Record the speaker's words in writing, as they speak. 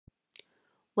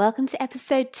Welcome to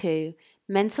episode 2,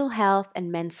 Mental Health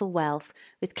and Mental Wealth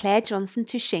with Claire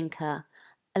Johnson-Tusińska,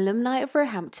 alumni of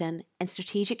Roehampton and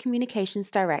Strategic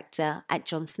Communications Director at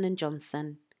Johnson &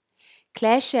 Johnson.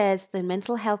 Claire shares the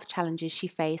mental health challenges she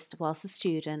faced whilst a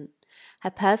student,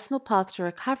 her personal path to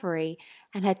recovery,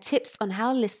 and her tips on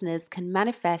how listeners can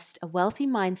manifest a wealthy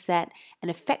mindset and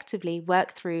effectively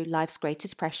work through life's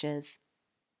greatest pressures.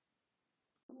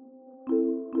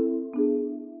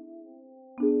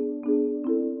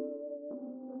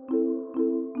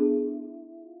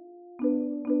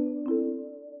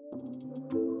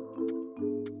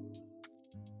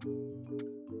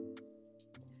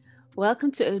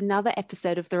 Welcome to another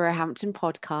episode of the Roehampton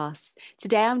podcast.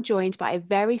 Today I'm joined by a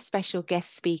very special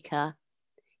guest speaker.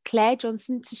 Claire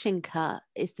Johnson-Tusińska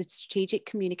is the Strategic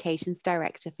Communications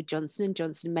Director for Johnson &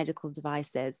 Johnson Medical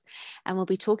Devices and will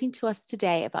be talking to us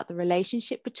today about the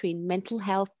relationship between mental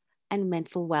health and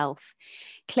mental wealth.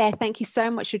 Claire, thank you so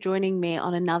much for joining me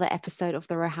on another episode of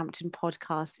the Roehampton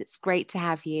podcast. It's great to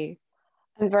have you.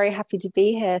 I'm very happy to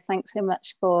be here. Thanks so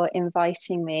much for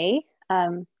inviting me.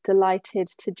 Delighted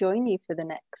to join you for the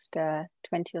next 20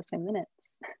 or so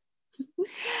minutes.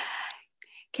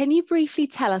 Can you briefly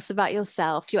tell us about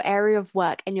yourself, your area of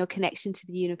work, and your connection to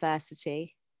the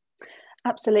university?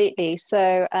 Absolutely.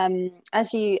 So,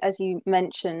 as you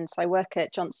mentioned, I work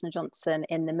at Johnson & Johnson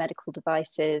in the medical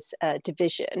devices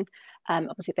division.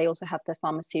 Obviously, they also have the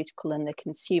pharmaceutical and the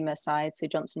consumer side, so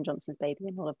Johnson & Johnson's baby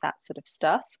and all of that sort of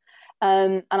stuff.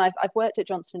 And I've worked at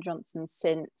Johnson & Johnson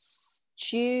since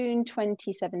June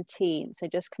 2017, so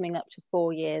just coming up to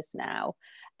 4 years now.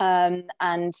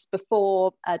 And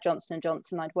before Johnson &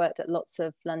 Johnson, I'd worked at lots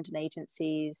of London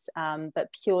agencies, but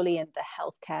purely in the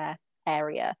healthcare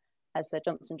area. As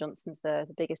Johnson & Johnson's the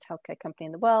biggest healthcare company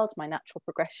in the world, my natural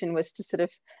progression was to sort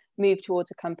of move towards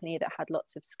a company that had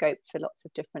lots of scope for lots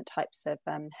of different types of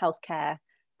healthcare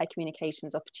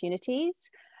communications opportunities.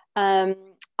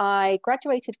 I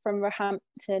graduated from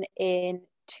Roehampton in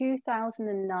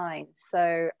 2009,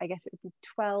 so I guess it would be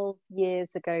 12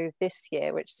 years ago this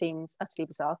year, which seems utterly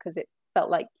bizarre because it felt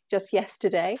like just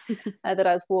yesterday that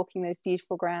I was walking those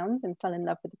beautiful grounds and fell in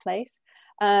love with the place.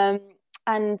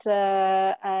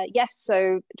 Yes,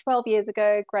 so 12 years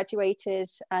ago, graduated,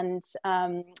 and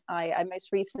I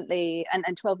most recently, and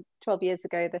 12 years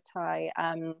ago that I,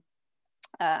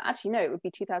 actually, no, it would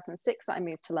be 2006 that I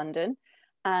moved to London.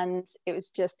 And it was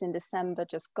just in December,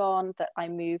 just gone, that I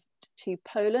moved to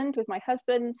Poland with my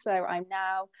husband. So I'm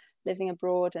now living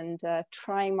abroad and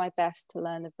trying my best to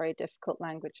learn the very difficult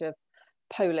language of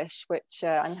Polish, which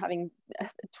I'm having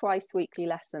twice weekly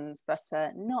lessons, but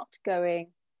not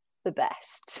going the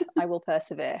best. I will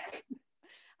persevere.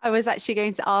 I was actually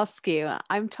going to ask you,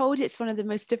 I'm told it's one of the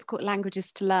most difficult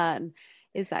languages to learn.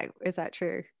 Is that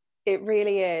true? It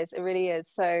really is. It really is.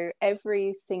 So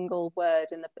every single word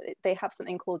they have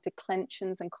something called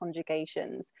declensions and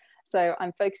conjugations. So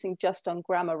I'm focusing just on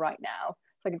grammar right now.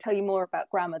 So I can tell you more about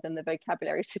grammar than the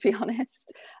vocabulary, to be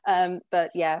honest.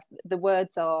 But yeah, the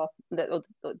words are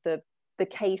the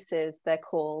cases they're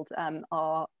called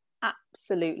are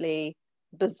absolutely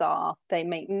bizarre. They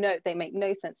make no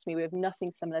sense to me. We have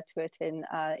nothing similar to it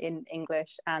in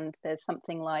English, and there's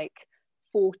something like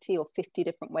 40 or 50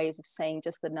 different ways of saying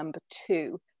just the number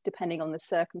 2, depending on the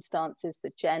circumstances,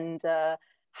 the gender,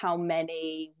 how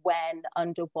many, when,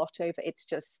 under, what, over. It's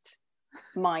just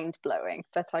mind-blowing,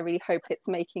 but I really hope it's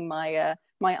making my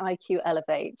my IQ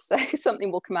elevate, so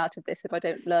something will come out of this if I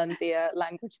don't learn the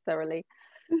language thoroughly.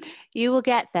 You will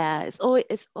get there.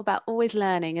 It's about always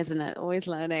learning, isn't it? Always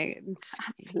learning.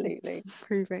 Absolutely.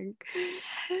 Improving.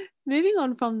 Moving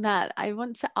on from that, I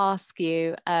want to ask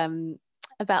you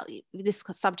about this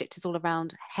subject is all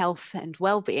around health and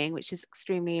well-being, which is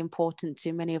extremely important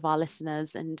to many of our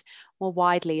listeners and more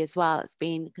widely as well. It's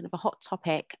been kind of a hot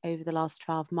topic over the last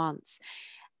 12 months.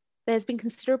 There's been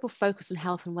considerable focus on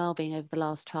health and well-being over the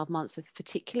last 12 months, with a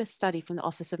particular study from the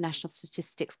Office of National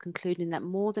Statistics concluding that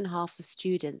more than half of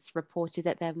students reported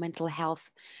that their mental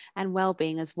health and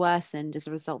well-being has worsened as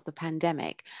a result of the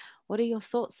pandemic. What are your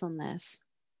thoughts on this?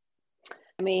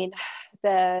 I mean,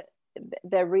 they're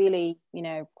really,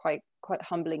 quite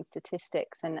humbling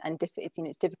statistics, and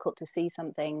it's difficult to see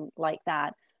something like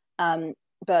that.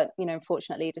 But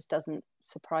unfortunately, it just doesn't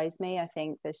surprise me. I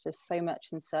think there's just so much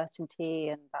uncertainty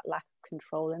and that lack of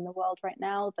control in the world right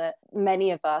now that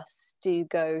many of us do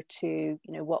go to,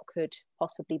 what could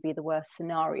possibly be the worst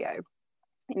scenario,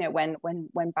 when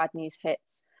bad news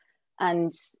hits.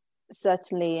 And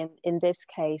certainly in this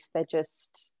case, there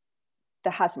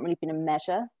hasn't really been a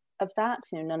measure of that.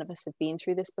 None of us have been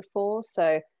through this before. So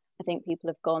I think people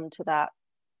have gone to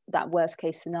that worst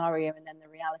case scenario, and then the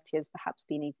reality has perhaps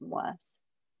been even worse.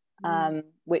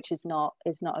 which is not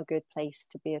a good place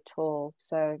to be at all.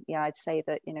 So yeah, I'd say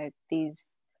that, you know,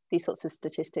 these sorts of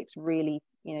statistics really,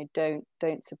 you know,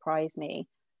 don't surprise me.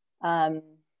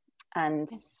 And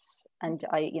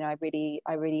I, you know,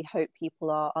 I really hope people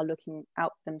are looking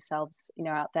out for themselves, you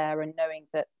know, out there, and knowing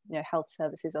that, you know, health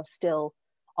services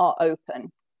are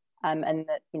open, and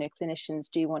that, you know, clinicians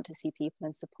do want to see people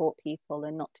and support people,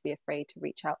 and not to be afraid to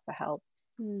reach out for help.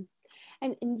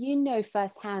 And you know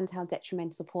firsthand how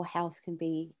detrimental poor health can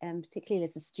be, particularly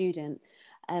as a student.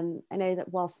 I know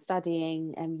that while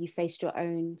studying, you faced your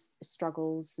own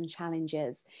struggles and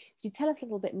challenges. Could you tell us a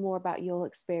little bit more about your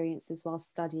experiences while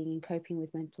studying and coping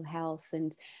with mental health,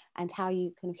 and how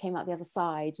you kind of came out the other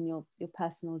side, and your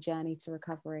personal journey to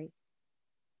recovery?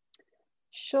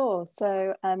 Sure.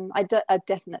 So I'd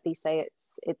definitely say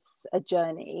it's a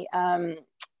journey.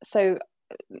 So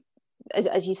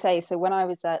as you say, so when I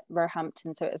was at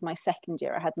Roehampton, so it was my second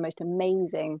year, I had the most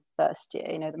amazing first year,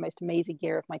 you know, the most amazing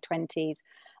year of my 20s.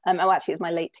 Oh, actually, it was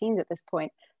my late teens at this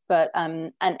point. But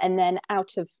and then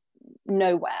out of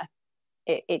nowhere,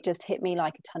 it just hit me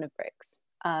like a ton of bricks.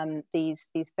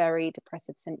 These very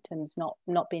depressive symptoms,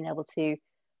 not being able to,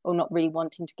 or not really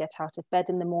wanting to get out of bed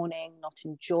in the morning, not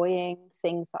enjoying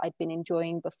things that I'd been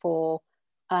enjoying before.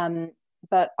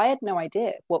 But I had no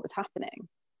idea what was happening.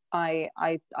 I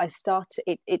started,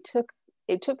 it took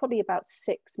probably about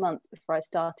 6 months before I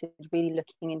started really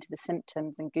looking into the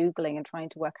symptoms and Googling and trying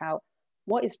to work out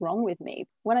what is wrong with me.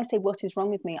 When I say what is wrong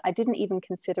with me, I didn't even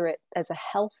consider it as a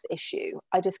health issue.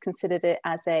 I just considered it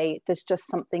as there's just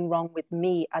something wrong with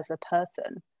me as a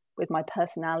person, with my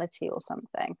personality or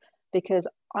something, because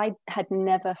I had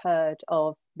never heard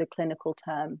of the clinical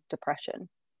term depression.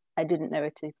 I didn't know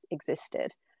it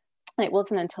existed. And it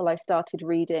wasn't until I started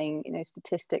reading, you know,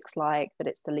 statistics like that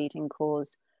it's the leading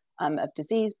cause of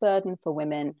disease burden for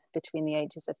women between the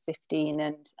ages of 15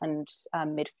 and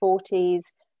mid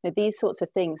 40s. You know, these sorts of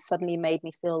things suddenly made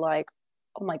me feel like,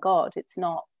 oh my God, it's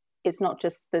not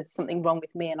just there's something wrong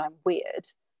with me and I'm weird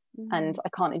and I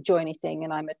can't enjoy anything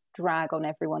and I'm a drag on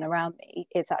everyone around me.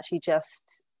 It's actually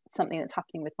just something that's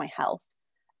happening with my health.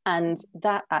 And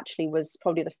that actually was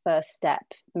probably the first step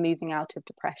moving out of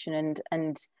depression.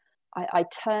 And I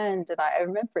turned, and I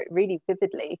remember it really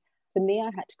vividly. For me, I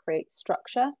had to create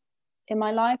structure in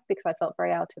my life because I felt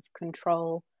very out of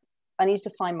control. I needed to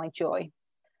find my joy.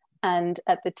 And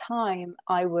at the time,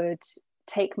 I would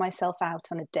take myself out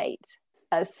on a date.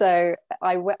 So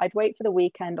I'd wait for the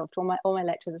weekend after all my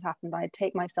lectures had happened. I'd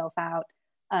take myself out.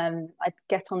 I'd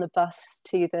get on the bus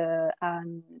to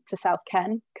South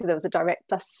Ken because there was a direct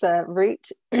bus route.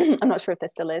 I'm not sure if there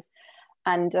still is.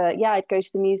 And yeah, I'd go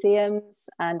to the museums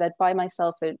and I'd buy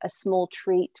myself a small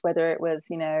treat, whether it was,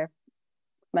 you know,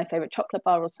 my favorite chocolate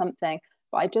bar or something.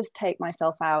 But I'd just take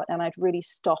myself out and I'd really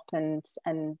stop and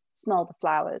smell the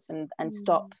flowers and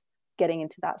stop getting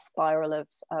into that spiral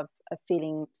of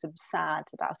feeling sort of sad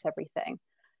about everything.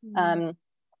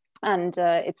 And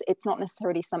it's not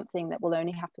necessarily something that will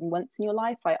only happen once in your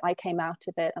life. I came out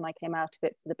of it, and I came out of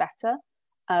it for the better.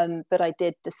 But I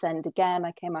did descend again.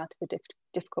 I came out of a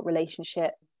difficult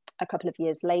relationship a couple of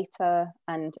years later,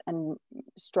 and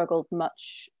struggled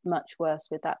much worse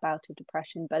with that bout of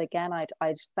depression. But again,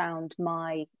 I'd found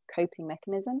my coping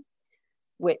mechanism,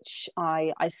 which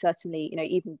I certainly, you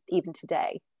know, even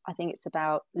today, I think it's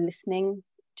about listening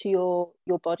to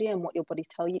your body and what your body's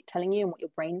telling you and what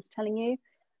your brain's telling you,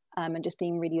 and just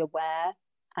being really aware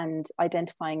and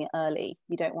identifying it early.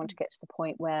 You don't want to get to the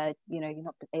point where, you know, you're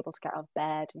not able to get out of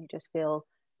bed and you just feel,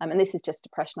 and this is just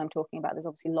depression I'm talking about. There's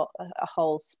obviously a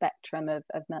whole spectrum of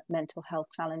mental health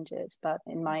challenges, but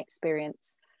in my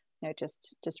experience, you know,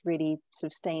 just really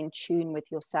sort of stay in tune with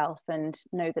yourself and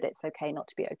know that it's okay not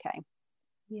to be okay.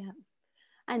 Yeah.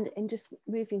 And just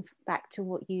moving back to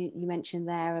what you mentioned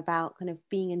there about kind of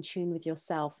being in tune with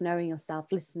yourself, knowing yourself,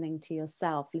 listening to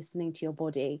your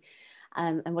body,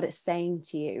 and what it's saying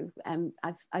to you.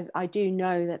 I do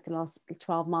know that the last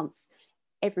 12 months,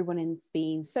 everyone has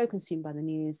been so consumed by the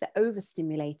news, they're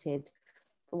overstimulated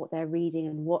for what they're reading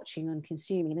and watching and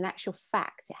consuming. And in actual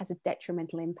fact, it has a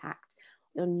detrimental impact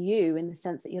on you in the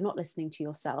sense that you're not listening to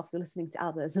yourself, you're listening to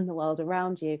others and the world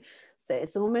around you. So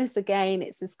it's almost, again,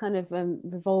 it's this kind of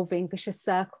revolving vicious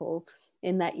circle,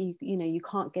 in that you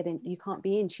can't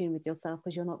be in tune with yourself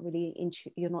because you're not really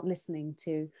you're not listening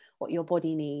to what your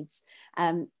body needs,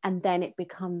 and then it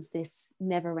becomes this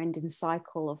never-ending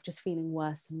cycle of just feeling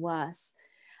worse and worse.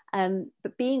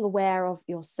 But being aware of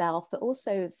yourself, but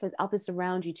also for others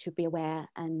around you to be aware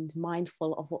and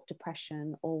mindful of what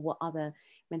depression or what other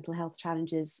mental health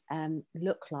challenges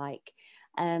look like.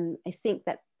 I think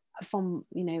that from,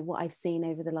 you know, what I've seen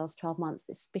over the last 12 months,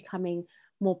 it's becoming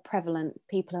more prevalent.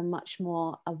 People are much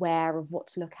more aware of what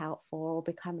to look out for, or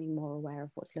becoming more aware of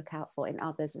what to look out for in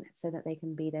others, and so that they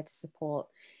can be there to support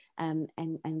and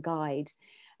guide.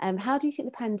 How do you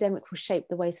think the pandemic will shape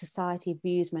the way society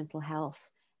views mental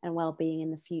health and well-being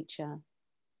in the future?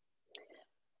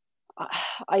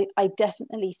 I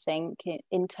definitely think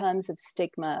in terms of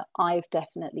stigma, I've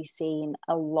definitely seen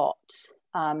a lot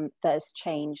that's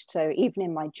changed. So even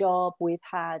in my job, we've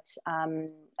had,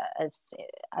 as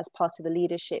part of the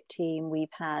leadership team, we've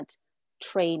had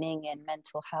training in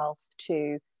mental health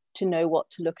to know what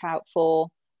to look out for,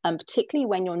 and particularly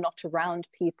when you're not around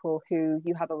people who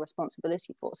you have a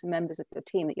responsibility for, so members of your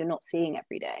team that you're not seeing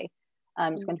every day.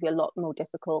 It's going to be a lot more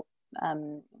difficult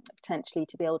potentially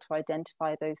to be able to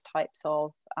identify those types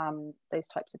of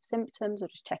symptoms, or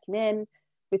just checking in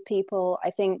with people. I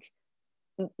think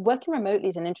working remotely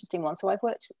is an interesting one. So I've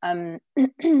worked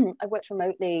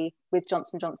remotely with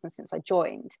Johnson-Johnson since I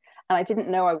joined, and I didn't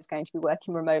know I was going to be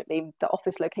working remotely. The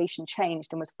office location changed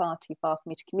and was far too far for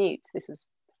me to commute. This was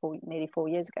nearly 4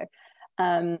 years ago.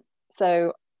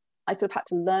 So I sort of had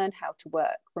to learn how to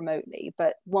work remotely.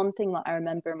 But one thing that I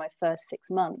remember in my first 6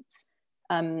 months,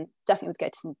 definitely with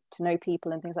getting to know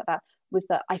people and things like that, was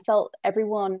that I felt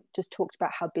everyone just talked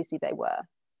about how busy they were.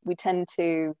 We tend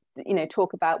to, you know,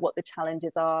 talk about what the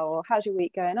challenges are, or how's your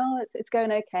week going? Oh, it's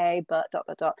going okay, but ...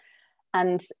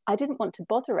 And I didn't want to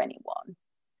bother anyone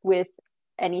with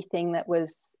anything that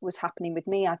was happening with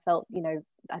me. I felt, you know,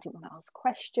 I didn't want to ask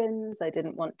questions. I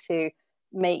didn't want to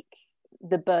make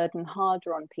the burden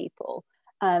harder on people.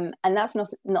 And that's not,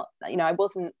 you know, I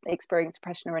wasn't experiencing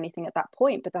depression or anything at that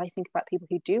point, but I think about people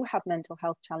who do have mental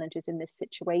health challenges in this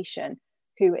situation,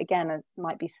 who again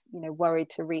might be, you know, worried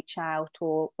to reach out,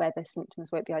 or where their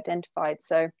symptoms won't be identified.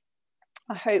 So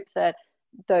I hope that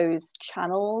those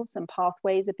channels and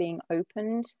pathways are being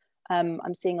opened.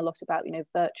 I'm seeing a lot about, you know,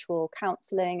 virtual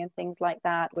counselling and things like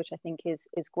that, which I think is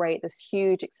great. There's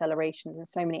huge accelerations in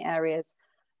so many areas.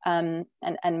 And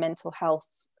mental health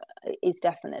is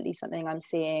definitely something I'm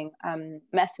seeing,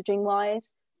 messaging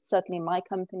wise. Certainly in my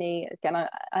company, again,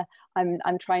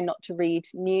 I'm trying not to read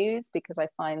news, because I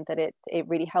find that it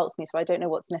really helps me. So I don't know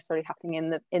what's necessarily happening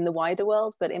in the wider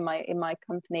world, but in my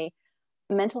company,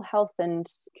 mental health and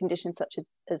conditions such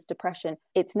as depression,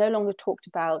 it's no longer talked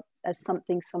about as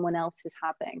something someone else is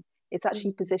having. It's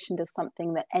actually positioned as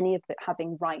something that any of it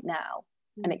having right now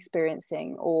and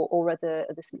experiencing, or other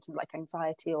symptoms like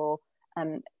anxiety, or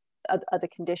other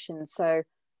conditions. So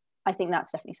I think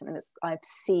that's definitely something that I've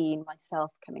seen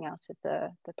myself coming out of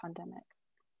the pandemic.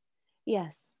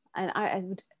 Yes, and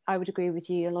I would agree with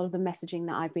you. A lot of the messaging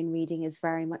that I've been reading is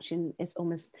very much is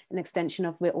almost an extension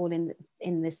of, we're all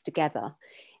in this together.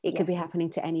 It could be happening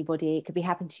to anybody. It could be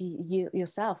happening to you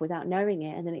yourself without knowing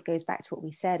it. And then it goes back to what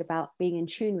we said about being in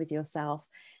tune with yourself,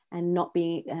 and not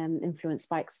being influenced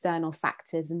by external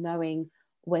factors, and knowing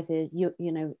whether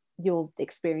you're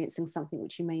experiencing something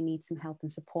which you may need some help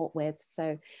and support with.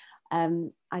 So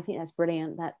I think that's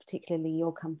brilliant that particularly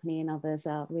your company and others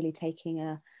are really taking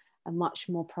a much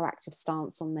more proactive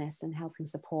stance on this, and helping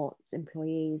support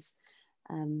employees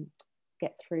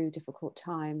get through difficult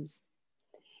times.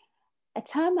 A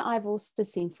term that I've also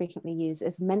seen frequently used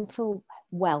is mental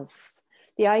wealth,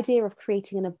 the idea of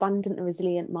creating an abundant and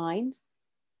resilient mind.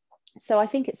 So I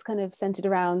think it's kind of centered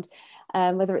around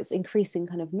whether it's increasing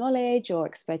kind of knowledge or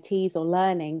expertise or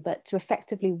learning, but to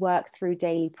effectively work through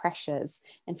daily pressures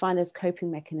and find those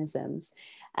coping mechanisms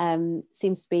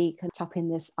seems to be kind of up in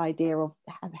this idea of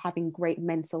having great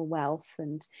mental wealth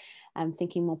and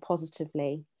thinking more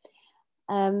positively.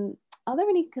 Are there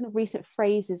any kind of recent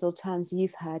phrases or terms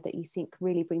you've heard that you think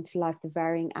really bring to life the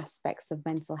varying aspects of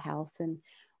mental health, and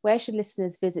where should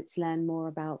listeners visit to learn more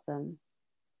about them?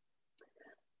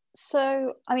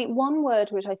 So, I mean, one word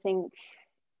which I think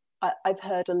I've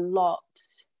heard a lot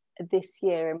this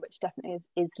year, and which definitely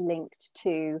is linked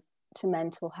to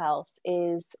mental health,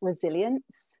 is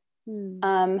resilience.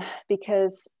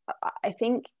 Because I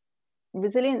think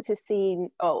resilience is seen,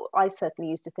 I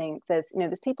certainly used to think there's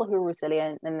people who are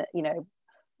resilient, and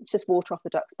it's just water off a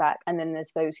duck's back, and then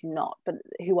there's those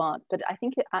who aren't. But I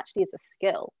think it actually is a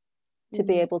skill to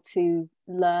be able to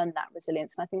learn that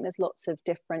resilience. And I think there's lots of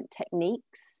different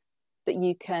techniques that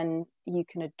you can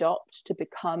adopt to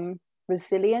become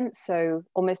resilient. So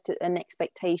almost an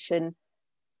expectation,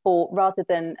 or rather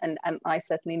than, and I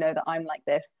certainly know that I'm like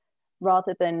this,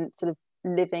 rather than sort of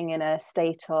living in a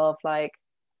state of like,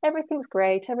 everything's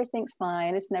great, everything's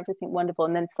fine, isn't everything wonderful?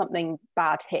 And then something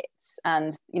bad hits,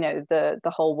 and the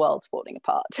whole world's falling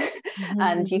apart,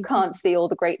 and you can't see all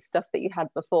the great stuff that you had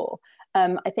before.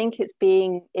 I think it's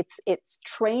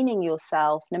training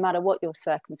yourself, no matter what your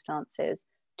circumstances,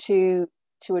 to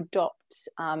adopt.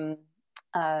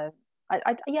 I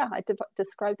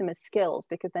describe them as skills,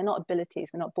 because they're not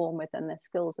abilities. We're not born with them. They're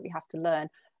skills that we have to learn,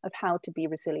 of how to be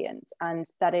resilient. And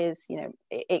that is,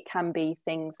 it can be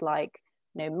things like,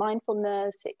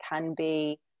 mindfulness. It can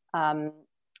be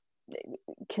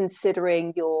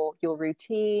considering your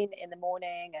routine in the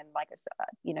morning, and like I said,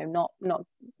 not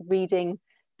reading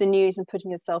the news and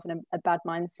putting yourself in a bad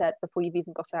mindset before you've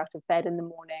even got out of bed in the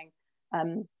morning.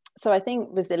 So I think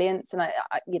resilience, and I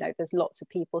there's lots of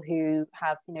people who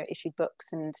have issued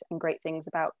books and great things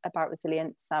about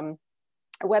resilience. A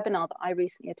webinar that I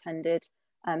recently attended,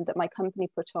 that my company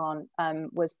put on,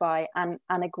 was by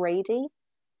Anna Grady,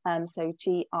 so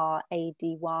Grady,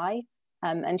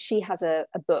 and she has a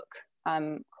book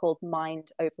called Mind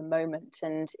Over Moment,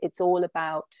 and it's all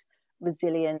about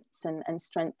resilience and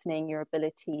strengthening your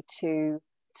ability to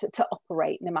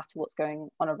operate no matter what's going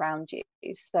on around you.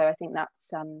 So I think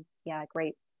that's a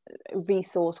great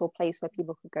resource or place where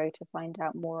people could go to find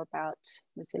out more about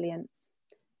resilience.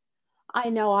 I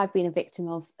know I've been a victim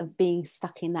of being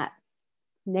stuck in that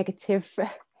negative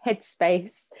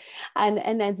headspace,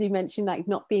 and as you mentioned, like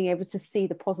not being able to see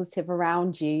the positive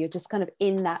around you. You're just kind of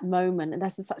in that moment, and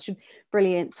that's such a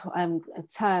brilliant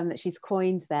term that she's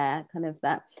coined there, kind of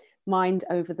that mind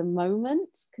over the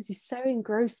moment, because you're so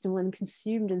engrossed and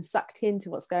consumed and sucked into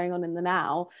what's going on in the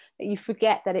now that you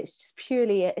forget that it's just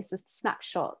purely it's a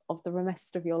snapshot of the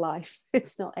rest of your life.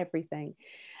 It's not everything.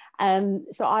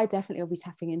 So I definitely will be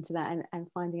tapping into that and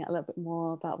finding out a little bit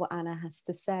more about what Anna has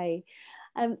to say.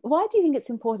 Why do you think it's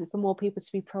important for more people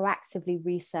to be proactively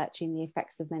researching the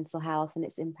effects of mental health and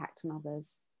its impact on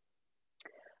others?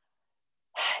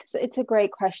 It's a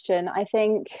great question. I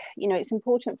think, it's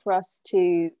important for us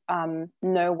to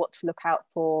know what to look out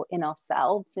for in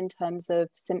ourselves in terms of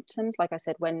symptoms. Like I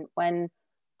said, when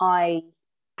I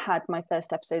had my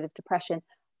first episode of depression,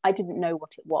 I didn't know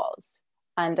what it was.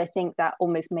 And I think that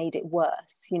almost made it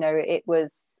worse.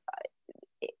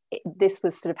 This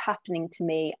was sort of happening to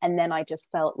me, and then I just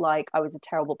felt like I was a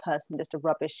terrible person, just a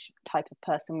rubbish type of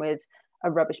person with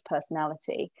a rubbish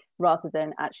personality, rather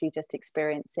than actually just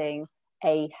experiencing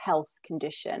a health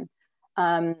condition.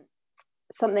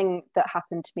 Something that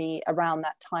happened to me around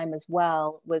that time as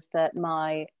well was that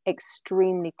my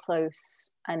extremely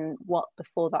close, and what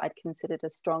before that I'd considered a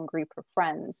strong group of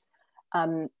friends,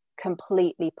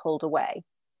 completely pulled away.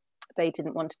 They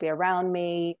didn't want to be around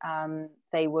me.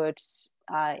 They would,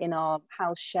 in our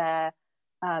house share,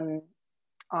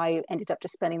 I ended up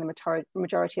just spending the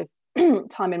majority of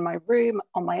time in my room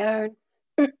on my own,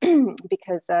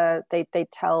 because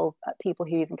they'd tell people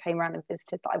who even came around and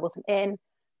visited that I wasn't in,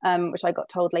 which I got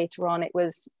told later on. It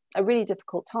was a really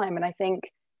difficult time. And I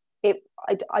think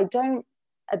I don't,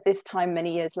 at this time,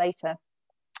 many years later,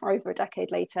 or over a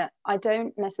decade later, I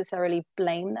don't necessarily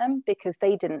blame them, because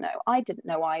they didn't know. I didn't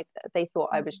know either. They thought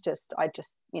I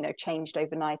just changed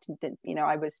overnight, and didn't,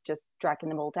 I was just dragging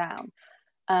them all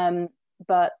down.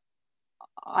 But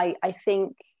I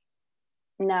think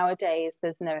nowadays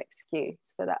there's no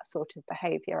excuse for that sort of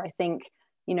behavior. I think,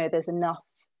 there's enough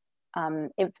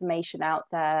information out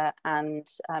there and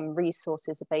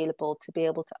resources available to be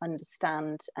able to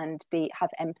understand and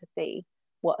have empathy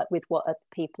with what other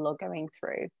people are going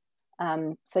through.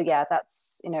 So yeah,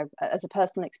 that's, as a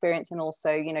personal experience, and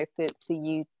also, for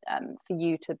you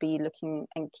to be looking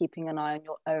and keeping an eye on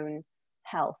your own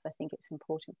health. I think it's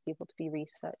important for people to be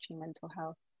researching mental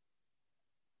health.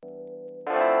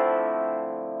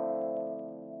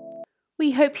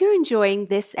 We hope you're enjoying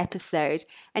this episode,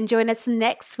 and join us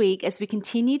next week as we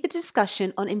continue the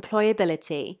discussion on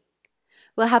employability.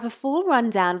 We'll have a full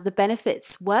rundown of the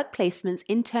benefits work placements,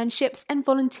 internships and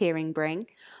volunteering bring,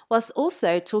 whilst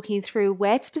also talking through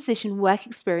where to position work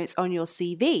experience on your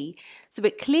CV so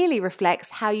it clearly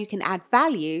reflects how you can add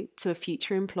value to a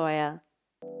future employer.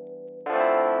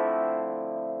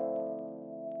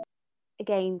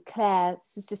 Again, Claire,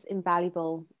 this is just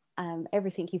invaluable.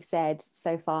 Everything you've said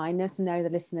so far. I just know the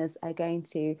listeners are going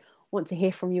to want to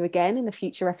hear from you again in a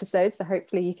future episode, so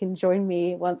hopefully you can join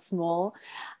me once more.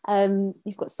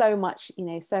 You've got so much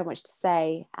to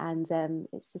say, and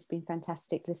it's just been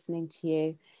fantastic listening to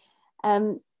you.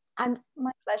 And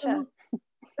my pleasure.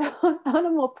 On a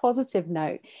more positive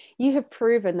note, you have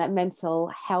proven that mental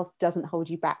health doesn't hold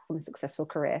you back from a successful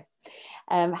career.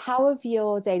 How have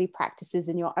your daily practices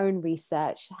and your own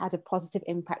research had a positive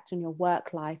impact on your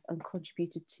work life and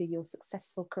contributed to your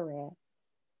successful career?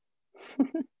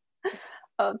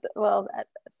 Oh, well,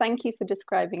 thank you for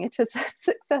describing it as a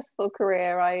successful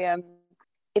career.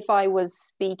 If I was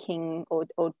speaking or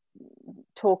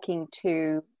talking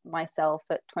to myself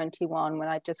at 21 when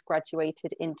I just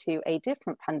graduated into a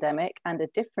different pandemic and a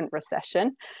different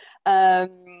recession,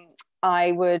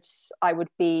 I would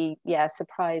be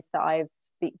surprised that I've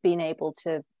been able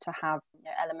to have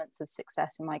elements of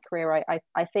success in my career.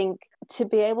 I think to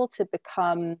be able to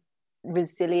become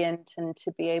resilient and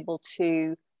to be able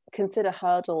to consider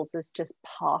hurdles as just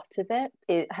part of it,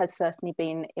 it has certainly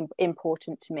been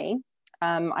important to me.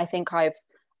 I think I've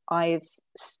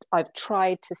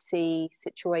tried to see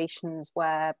situations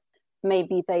where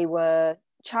maybe they were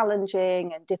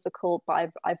challenging and difficult,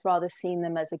 but I've rather seen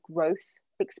them as a growth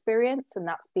experience, and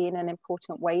that's been an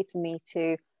important way for me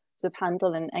to sort of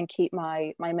handle and keep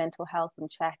my mental health in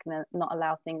check and not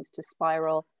allow things to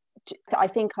spiral. I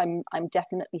think I'm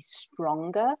definitely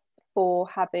stronger for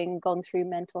having gone through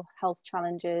mental health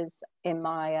challenges in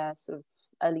my sort of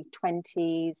early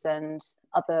 20s and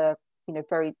other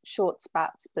very short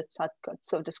spats, but I'd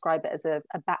sort of describe it as a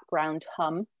background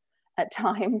hum at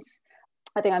times.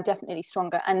 I think I'm definitely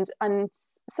stronger and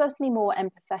certainly more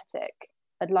empathetic.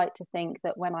 I'd like to think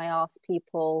that when I ask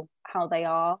people how they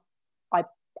are,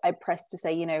 I press to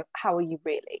say, how are you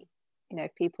really?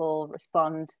 If people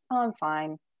respond, oh, I'm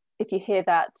fine. If you hear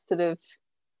that sort of,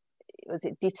 was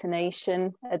it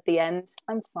detonation at the end?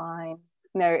 I'm fine.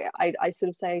 I sort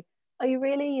of say, are you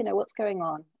really? What's going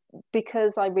on?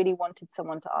 Because I really wanted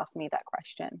someone to ask me that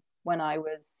question when I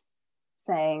was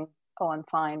saying, oh, I'm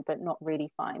fine, but not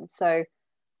really fine. So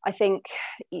I think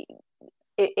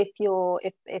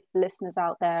if listeners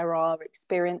out there are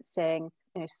experiencing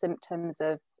symptoms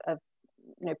of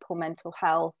poor mental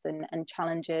health and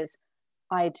challenges,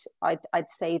 I'd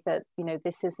say that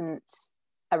this isn't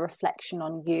a reflection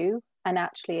on you, and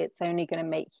actually it's only going to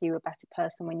make you a better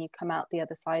person when you come out the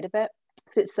other side of it.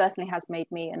 Because it certainly has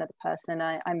made me another person.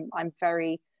 I'm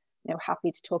very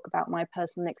happy to talk about my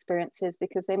personal experiences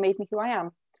because they made me who I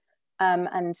am,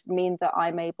 and mean that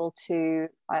I'm able to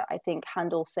I think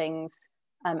handle things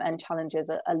and challenges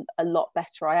a lot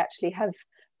better. I actually have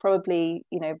probably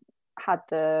had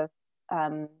the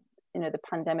the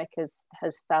pandemic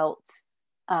has felt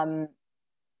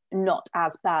not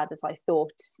as bad as I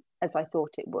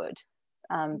thought it would,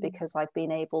 because I've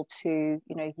been able to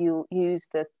use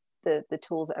the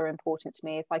tools that are important to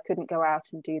me. If I couldn't go out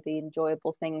and do the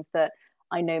enjoyable things that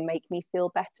I know make me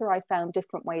feel better, I found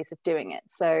different ways of doing it.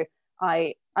 So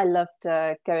I loved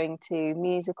going to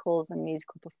musicals and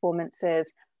musical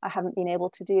performances. I haven't been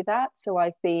able to do that, so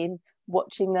I've been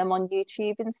watching them on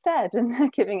YouTube instead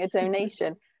and giving a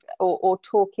donation. Or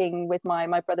talking with my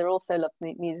brother also loved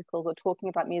musicals, or talking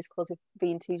about musicals we've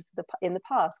been to in the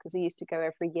past, because we used to go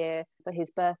every year for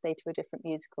his birthday to a different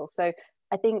musical. So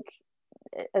I think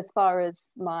as far as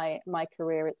my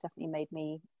career, it's definitely made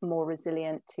me more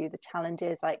resilient to the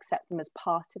challenges. I accept them as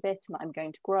part of it, and I'm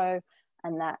going to grow,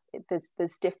 and that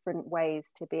there's different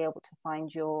ways to be able to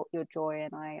find your joy.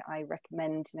 And I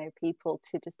recommend people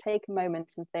to just take a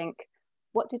moment and think,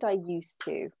 what did I used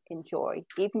to enjoy,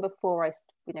 even before I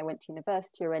went to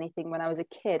university or anything? When I was a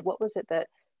kid, what was it that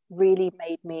really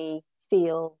made me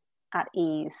feel at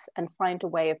ease, and find a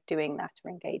way of doing that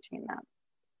or engaging in that.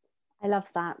 I love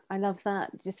that.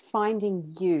 Just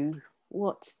finding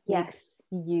what makes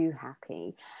you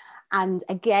happy. And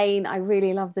again, I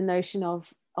really love the notion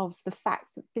of the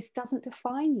fact that this doesn't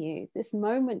define you. This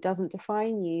moment doesn't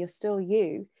define you. You're still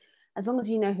you. As long as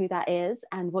you know who that is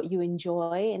and what you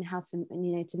enjoy and how to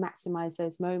maximize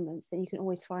those moments, then you can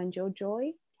always find your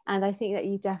joy. And I think that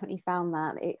you definitely found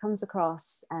that. It comes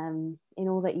across in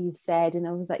all that you've said and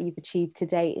all that you've achieved to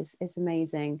date is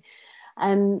amazing.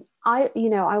 And I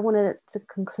wanted to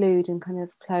conclude and kind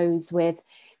of close with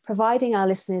providing our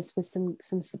listeners with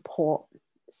some support.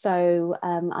 So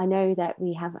I know that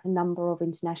we have a number of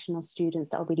international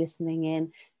students that will be listening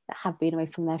in that have been away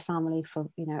from their family for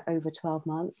over 12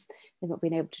 months. They've not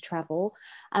been able to travel.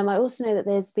 I also know that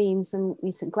there's been some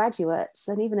recent graduates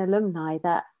and even alumni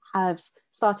that have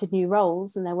started new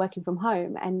roles, and they're working from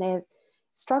home and they're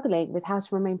struggling with how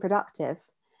to remain productive.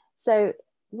 So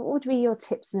what would be your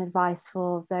tips and advice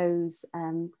for those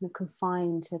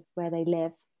confined to where they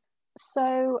live?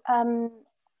 So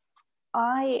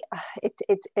I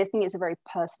think it's a very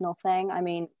personal thing. I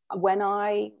mean, when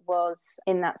I was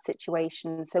in that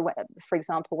situation, so for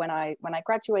example, when I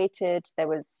graduated, there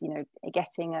was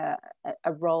getting a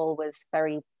role was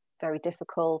very, very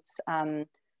difficult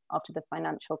after the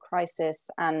financial crisis,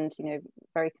 and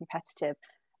very competitive.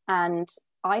 And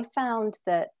I found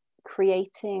that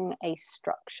creating a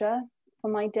structure for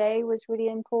my day was really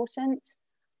important.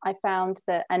 I found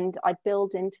that, and I'd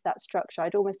build into that structure,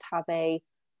 I'd almost have a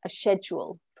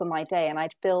schedule for my day, and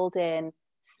I'd build in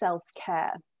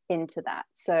self-care into that.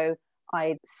 So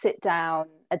I'd sit down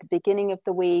at the beginning of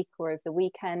the week or of the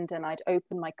weekend, and I'd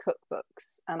open my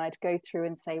cookbooks and I'd go through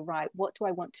and say, right, what do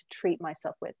I want to treat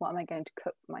myself with? What am I going to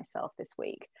cook for myself this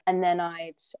week? And then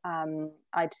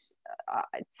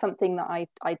something that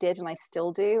I did and I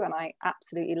still do and I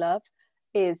absolutely love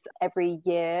is every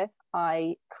year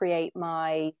I create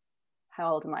my,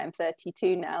 how old am I? I'm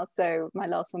 32 now. So my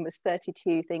last one was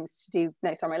 32 things to do.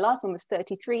 No, sorry, my last one was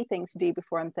 33 things to do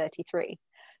before I'm 33,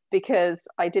 because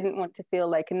I didn't want to feel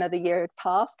like another year had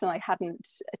passed and I hadn't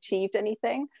achieved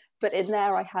anything. But in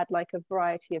there, I had like a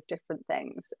variety of different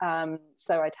things.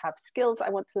 So I'd have skills I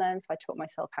want to learn. So I taught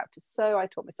myself how to sew. I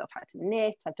taught myself how to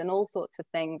knit. I've done all sorts of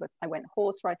things. I went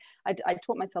horse ride. I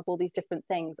taught myself all these different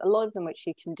things, a lot of them which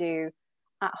you can do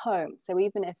at home. So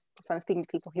even if, so I'm speaking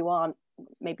to people who aren't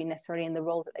maybe necessarily in the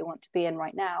role that they want to be in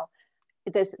right now,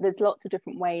 there's lots of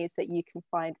different ways that you can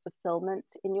find fulfillment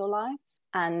in your lives,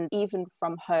 and even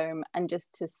from home, and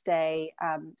just to stay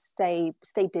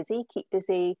busy, keep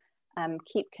busy,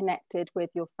 keep connected with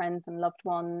your friends and loved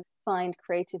ones, find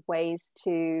creative ways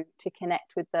to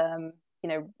connect with them, you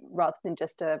know, rather than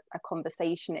just a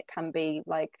conversation. It can be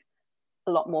like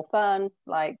a lot more fun.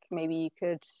 Like maybe you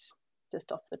could,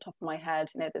 just off the top of my head,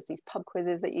 you know, there's these pub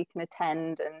quizzes that you can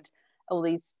attend and all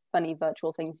these funny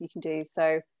virtual things you can do.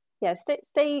 So yeah,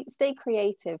 stay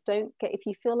creative. Don't get, if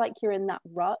you feel like you're in that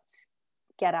rut,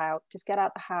 get out, just get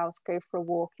out the house, go for a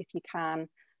walk if you can.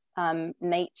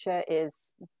 Nature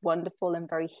is wonderful and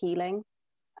very healing.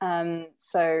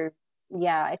 So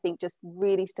yeah, I think just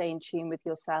really stay in tune with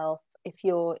yourself. If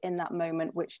you're in that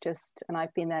moment, which just, and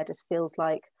I've been there, just feels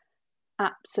like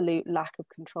absolute lack of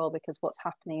control because what's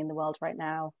happening in the world right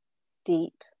now,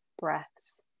 deep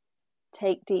breaths.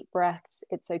 Take deep breaths.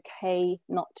 It's okay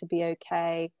not to be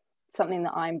okay. Something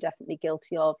that I'm definitely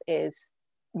guilty of is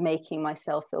making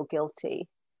myself feel guilty.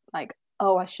 Like,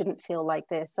 oh, I shouldn't feel like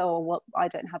this. Oh, what, I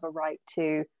don't have a right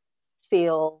to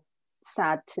feel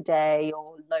sad today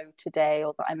or low today,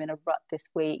 or that I'm in a rut this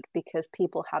week, because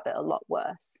people have it a lot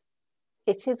worse.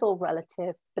 It is all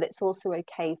relative, but it's also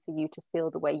okay for you to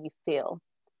feel the way you feel,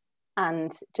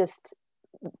 and just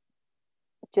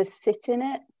sit in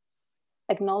it,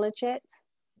 acknowledge it,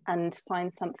 and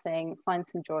find some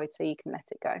joy so you can let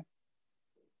it go.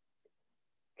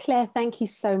 Claire, thank you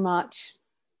so much.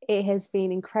 It has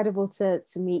been incredible to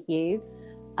meet you.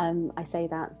 I say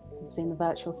that in the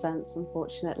virtual sense,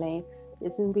 unfortunately.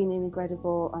 It's been an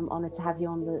incredible honour to have you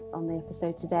on the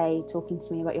episode today, talking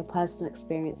to me about your personal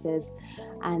experiences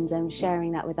and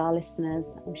sharing that with our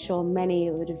listeners. I'm sure many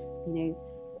would have,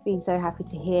 been so happy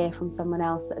to hear from someone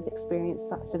else that have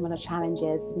experienced similar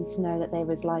challenges, and to know that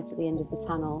there is light at the end of the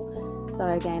tunnel. So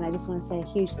again, I just want to say a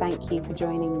huge thank you for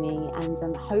joining me,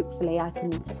 and hopefully I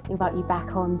can invite you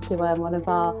back on to one of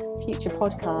our future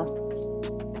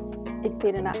podcasts. It's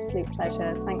been an absolute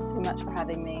pleasure. Thanks so much for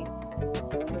having me.